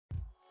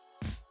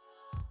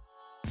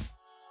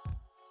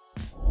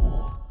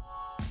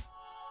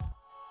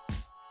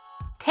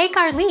Take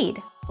our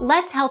lead.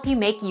 Let's help you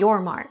make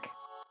your mark.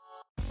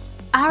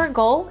 Our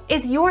goal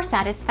is your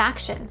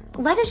satisfaction.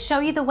 Let us show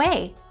you the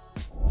way.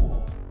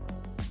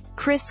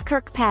 Chris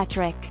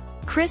Kirkpatrick.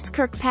 Chris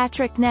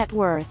Kirkpatrick net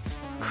worth.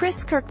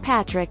 Chris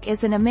Kirkpatrick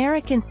is an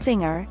American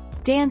singer,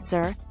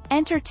 dancer,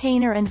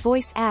 entertainer and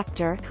voice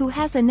actor who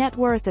has a net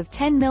worth of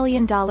 $10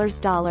 million.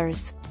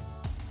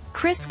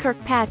 Chris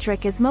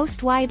Kirkpatrick is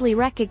most widely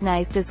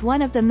recognized as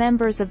one of the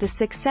members of the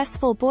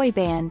successful boy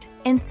band,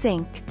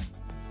 nsync.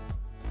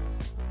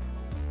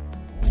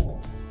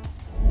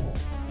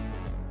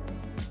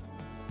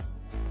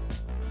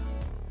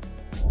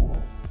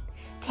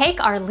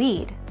 Take our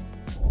lead.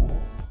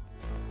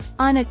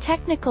 On a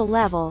technical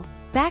level,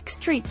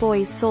 Backstreet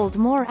Boys sold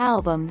more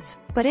albums,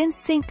 but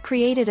nsync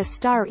created a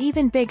star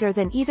even bigger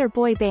than either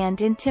boy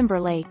band in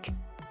Timberlake.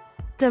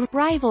 The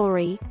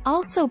rivalry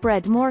also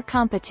bred more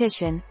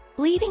competition,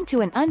 leading to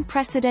an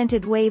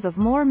unprecedented wave of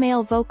more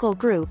male vocal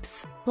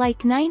groups,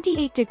 like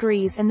 98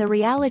 Degrees and the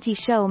reality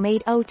show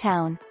Made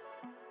O-Town.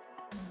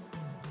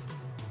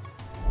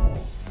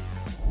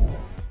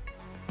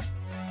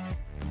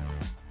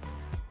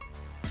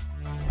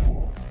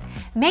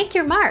 Make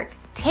your mark.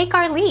 Take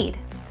our lead.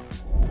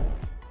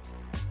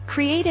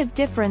 Creative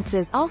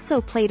differences also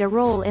played a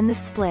role in the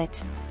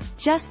split.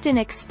 Justin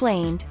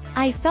explained,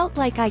 "I felt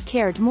like I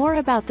cared more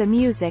about the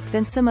music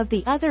than some of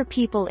the other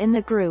people in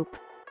the group.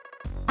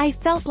 I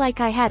felt like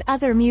I had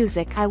other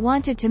music I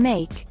wanted to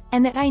make,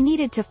 and that I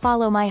needed to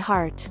follow my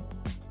heart."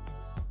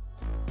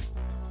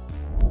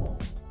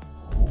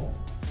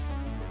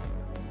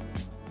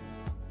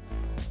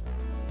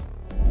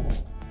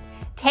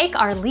 Take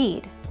our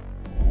lead.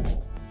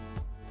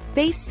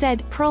 Bass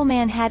said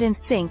Pearlman had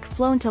nsync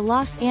flown to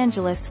Los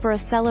Angeles for a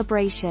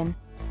celebration.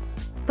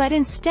 But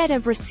instead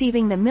of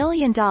receiving the $1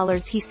 million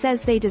he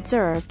says they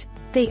deserved,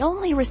 they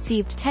only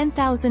received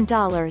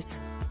 $10,000.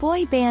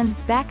 Boy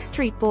bands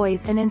Backstreet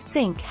Boys and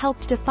nsync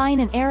helped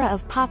define an era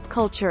of pop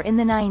culture in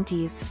the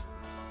 90s.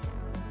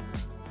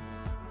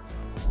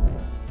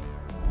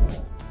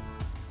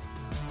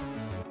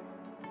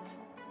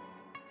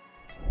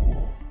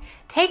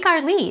 Take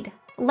our lead.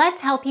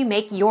 Let's help you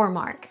make your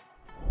mark.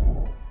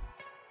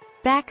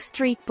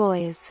 Backstreet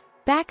Boys.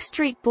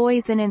 Backstreet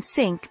Boys and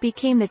nsync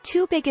became the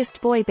two biggest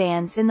boy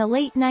bands in the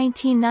late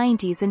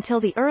 1990s until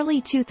the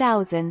early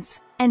 2000s,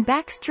 and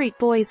Backstreet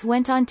Boys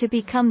went on to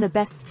become the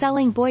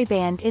best-selling boy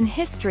band in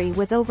history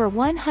with over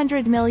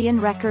 100 million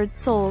records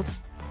sold.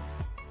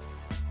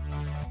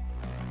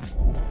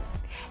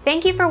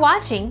 Thank you for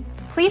watching.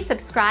 Please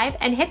subscribe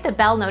and hit the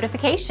bell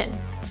notification.